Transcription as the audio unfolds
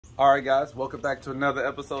Alright guys, welcome back to another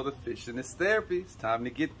episode of Fishing is Therapy. It's time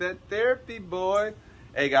to get that therapy, boy.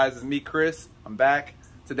 Hey guys, it's me, Chris. I'm back.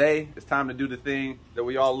 Today, it's time to do the thing that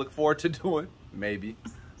we all look forward to doing. Maybe.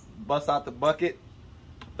 Bust out the bucket,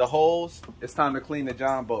 the holes. It's time to clean the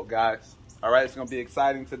John boat, guys. Alright, it's going to be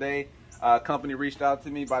exciting today. A company reached out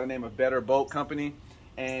to me by the name of Better Boat Company,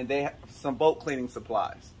 and they have some boat cleaning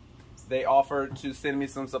supplies. They offered to send me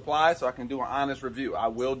some supplies so I can do an honest review. I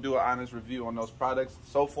will do an honest review on those products.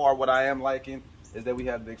 So far, what I am liking is that we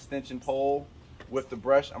have the extension pole with the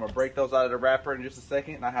brush. I'm going to break those out of the wrapper in just a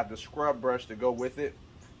second. And I have the scrub brush to go with it.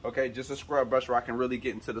 Okay, just a scrub brush where I can really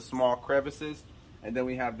get into the small crevices. And then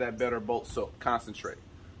we have that Better Boat Soap concentrate.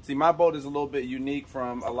 See, my boat is a little bit unique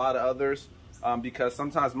from a lot of others because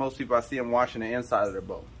sometimes most people I see them washing the inside of their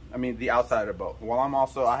boat. I mean, the outside of their boat. Well,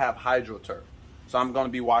 I have hydroturf. So I'm going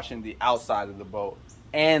to be washing the outside of the boat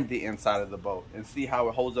and the inside of the boat and see how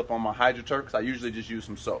it holds up on my hydroturf, because I usually just use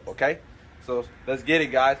some soap, okay? So let's get it,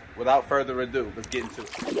 guys. Without further ado, let's get into it.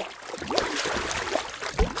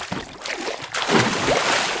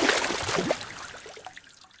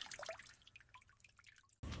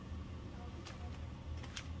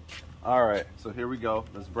 All right, so here we go.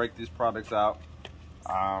 Let's break these products out.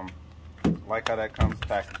 Like how that comes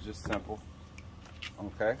packaged, just simple.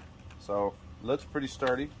 Okay, so looks pretty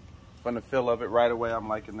sturdy. From the feel of it right away, I'm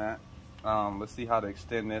liking that. Let's see how to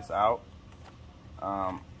extend this out.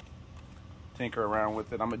 Tinker around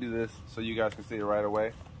with it. I'm gonna do this so you guys can see it right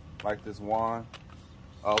away. Like this one.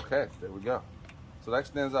 Okay, there we go. So that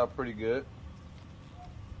extends out pretty good.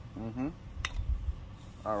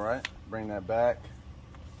 All right, bring that back.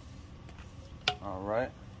 All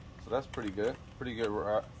right, so that's pretty good. Pretty good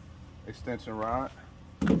extension rod.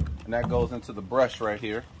 And that goes into the brush right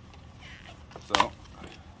here. So,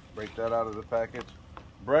 break that out of the package.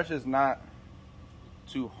 Brush is not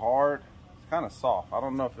too hard. It's kind of soft. I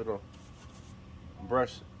don't know if it'll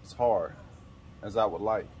brush as hard as I would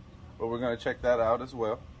like. But we're going to check that out as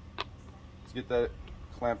well. Let's get that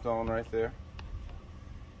clamped on right there.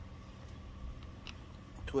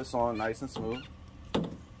 Twist on nice and smooth.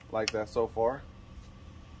 Like that so far.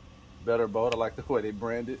 Better Boat. I like the way they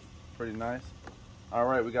brand it. Pretty nice.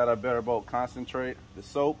 Alright, we got our Better Boat concentrate. The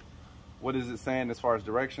soap. What is it saying as far as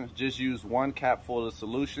directions? Just use 1 cap full of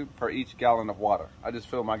solution per each gallon of water. I just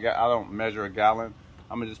fill my I don't measure a gallon.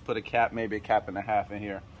 I'm gonna just put a cap, maybe a cap and a half in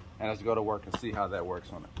here, and let's go to work and see how that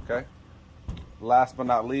works on it. Okay. Last but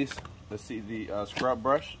not least, let's see the scrub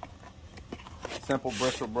brush. Simple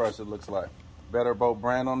bristle brush. It looks like Better Boat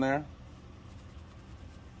brand on there.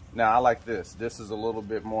 Now I like this. This is a little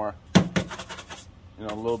bit more,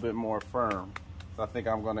 a little bit more firm. So I think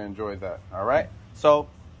I'm gonna enjoy that. All right. So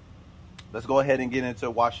let's go ahead and get into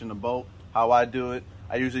washing the boat. How I do it,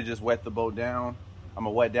 I usually just wet the boat down. I'm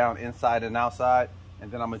gonna wet down inside and outside, and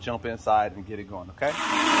then I'm gonna jump inside and get it going, okay? All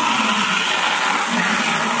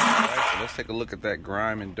right, so let's take a look at that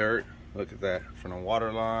grime and dirt. Look at that from the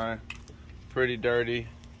water line. Pretty dirty.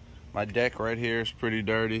 My deck right here is pretty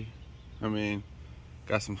dirty. I mean,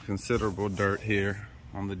 got some considerable dirt here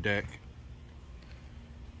on the deck.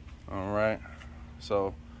 All right,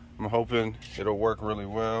 so I'm hoping it'll work really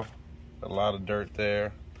well. A lot of dirt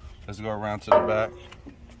there. Let's go around to the back.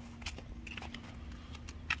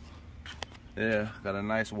 Yeah, got a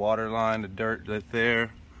nice water line, the dirt right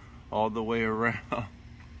there, all the way around.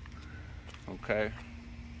 Okay.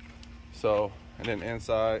 So, and then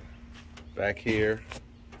inside, back here,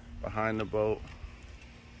 behind the boat.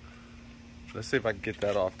 Let's see if I can get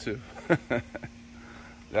that off too.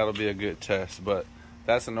 That'll be a good test, but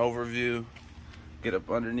that's an overview. Get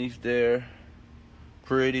up underneath there.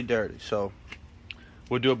 Pretty dirty. So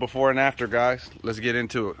we'll do it before and after, guys. Let's get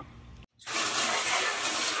into it.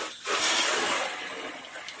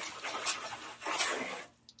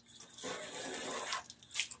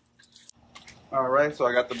 All right, so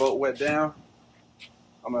I got the boat wet down.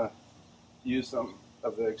 I'm gonna use some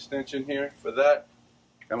of the extension here for that.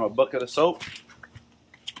 Got my bucket of soap,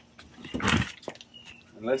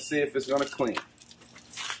 and let's see if it's gonna clean.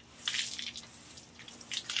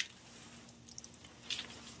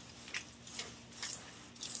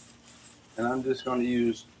 And I'm just going to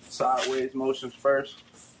use sideways motions first.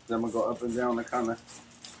 Then I'm going to go up and down to kind of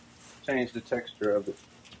change the texture of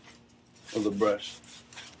the brush.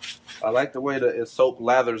 I like the way the soap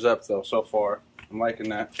lathers up though so far. I'm liking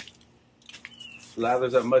that.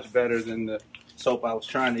 Lathers up much better than the soap I was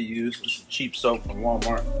trying to use. It's cheap soap from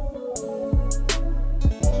Walmart.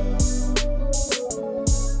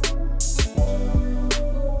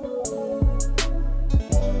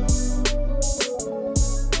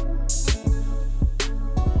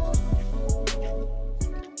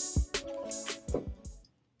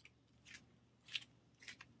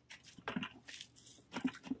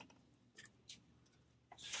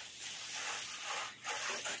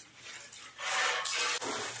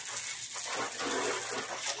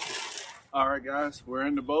 All right, guys, we're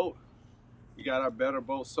in the boat. We got our Better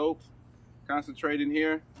Boat soap concentrate in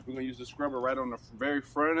here. We're gonna use the scrubber right on the very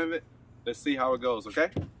front of it. Let's see how it goes, okay?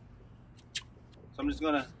 So I'm just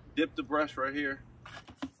gonna dip the brush right here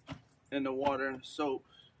in the water and the soap.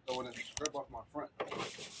 So when I scrub off my front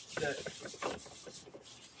set.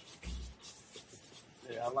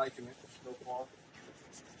 Yeah, I'm liking it so far.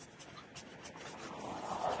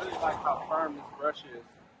 I really like how firm this brush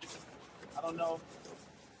is. I don't know.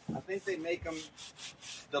 I think they make them,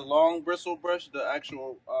 the long bristle brush, the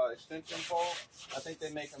actual extension pole, I think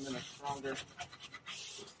they make them in a stronger,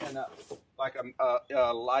 and like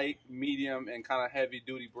a light, medium, and kind of heavy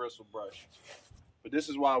duty bristle brush. But this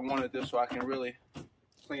is why I wanted this, so I can really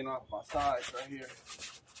clean off my sides right here.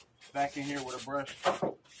 Back in here with a brush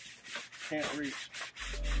can't reach.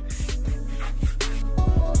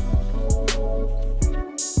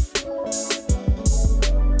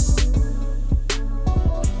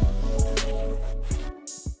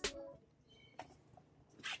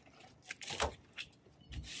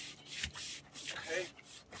 Okay.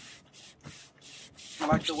 I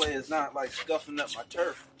like the way it's not like scuffing up my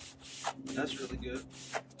turf. That's really good.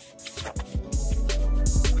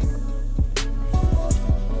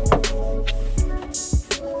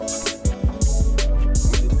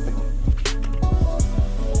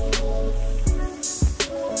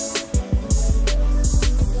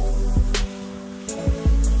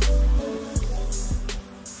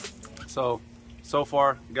 So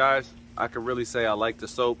far, guys, I could really say I like the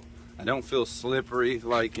soap. I don't feel slippery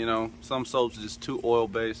like, you know, some soaps are just too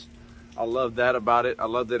oil-based. I love that about it. I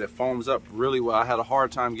love that it foams up really well. I had a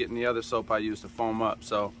hard time getting the other soap I used to foam up,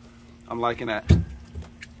 so I'm liking that.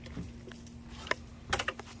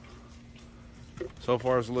 So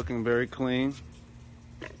far, it's looking very clean.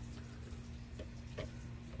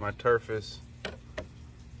 My turf is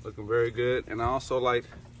looking very good, and I also like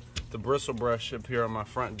the bristle brush up here on my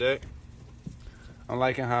front deck. I'm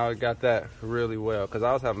liking how I got that really well, because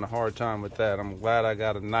I was having a hard time with that. I'm glad I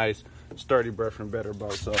got a nice sturdy brush from Better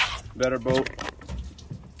Boat. So Better Boat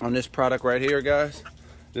on this product right here, guys,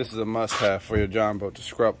 this is a must-have for your John boat to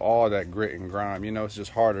scrub all that grit and grime. You know, it's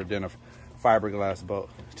just harder than a fiberglass boat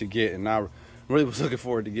to get, and I really was looking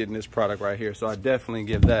forward to getting this product right here, so I definitely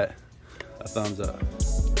give that a thumbs up.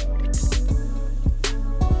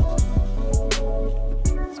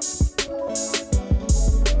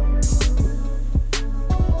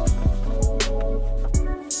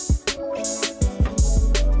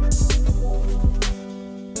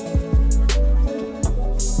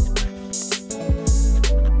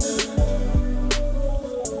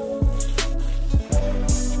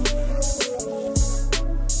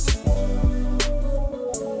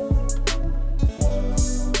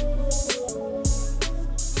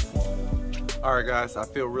 All right, guys, I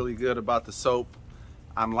feel really good about the soap.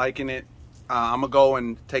 I'm liking it. I'm gonna go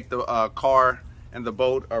and take the car and the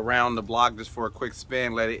boat around the block just for a quick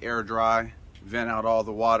spin, let it air dry, vent out all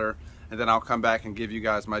the water, and then I'll come back and give you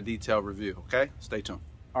guys my detailed review, okay? Stay tuned.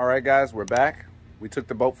 All right, guys, we're back. We took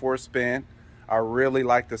the boat for a spin. I really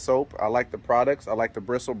like the soap. I like the products. I like the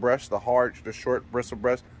bristle brush, the short bristle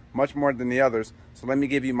brush, much more than the others. So let me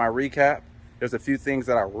give you my recap. There's a few things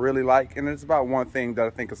that I really like, and it's about one thing that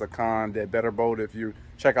I think is a con that Better Boat, if you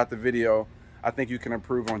check out the video, I think you can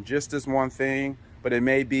improve on just this one thing, but it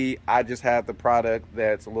may be I just have the product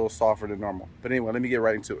that's a little softer than normal. But anyway, let me get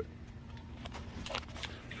right into it.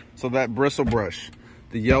 So that bristle brush,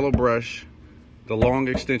 the yellow brush, the long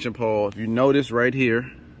extension pole, if you notice right here,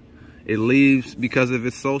 it leaves, because of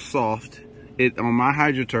it's so soft, it on my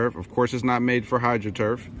hydroturf, of course it's not made for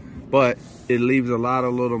hydroturf, but it leaves a lot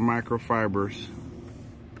of little microfibers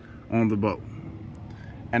on the boat.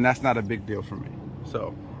 And that's not a big deal for me.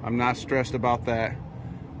 So I'm not stressed about that.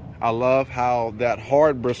 I love how that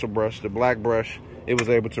hard bristle brush, the black brush, it was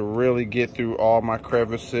able to really get through all my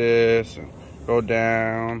crevices and go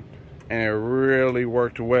down. And it really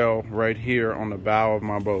worked well right here on the bow of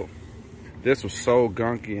my boat. This was so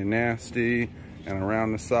gunky and nasty, and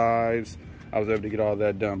around the sides, I was able to get all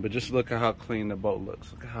that done. But just look at how clean the boat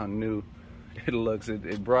looks. Look at how new it looks.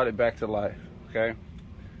 It brought it back to life, okay?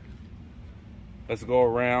 Let's go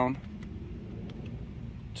around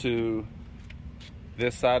to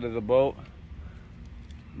this side of the boat.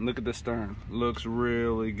 Look at the stern. Looks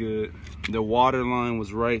really good. The water line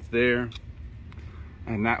was right there,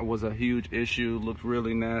 and that was a huge issue. Looked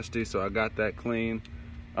really nasty, so I got that cleaned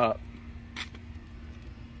up.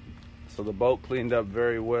 So the boat cleaned up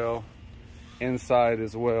very well. Inside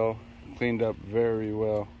as well, cleaned up very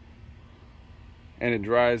well. And it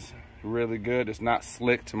dries really good. It's not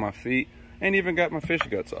slick to my feet. And even got my fish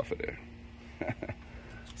guts off of there.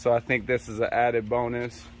 So I think this is an added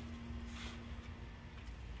bonus.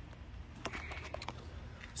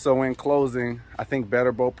 So in closing, I think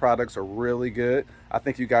Better Boat products are really good. I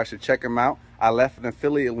think you guys should check them out. I left an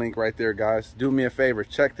affiliate link right there, guys. Do me a favor,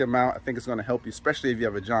 check them out. I think it's gonna help you, especially if you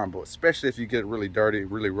have a John boat, especially if you get really dirty,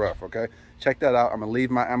 really rough, okay? Check that out. I'm gonna leave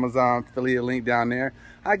my Amazon affiliate link down there.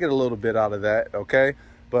 I get a little bit out of that, okay?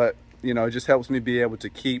 But, you know, it just helps me be able to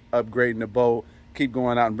keep upgrading the boat, keep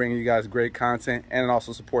going out and bringing you guys great content, and it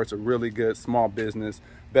also supports a really good small business,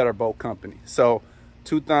 Better Boat company. So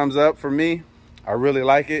 2 thumbs up for me. I really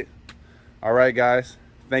like it. All right, guys.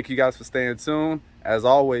 Thank you guys for staying tuned. As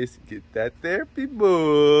always, get that therapy,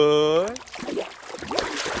 boy.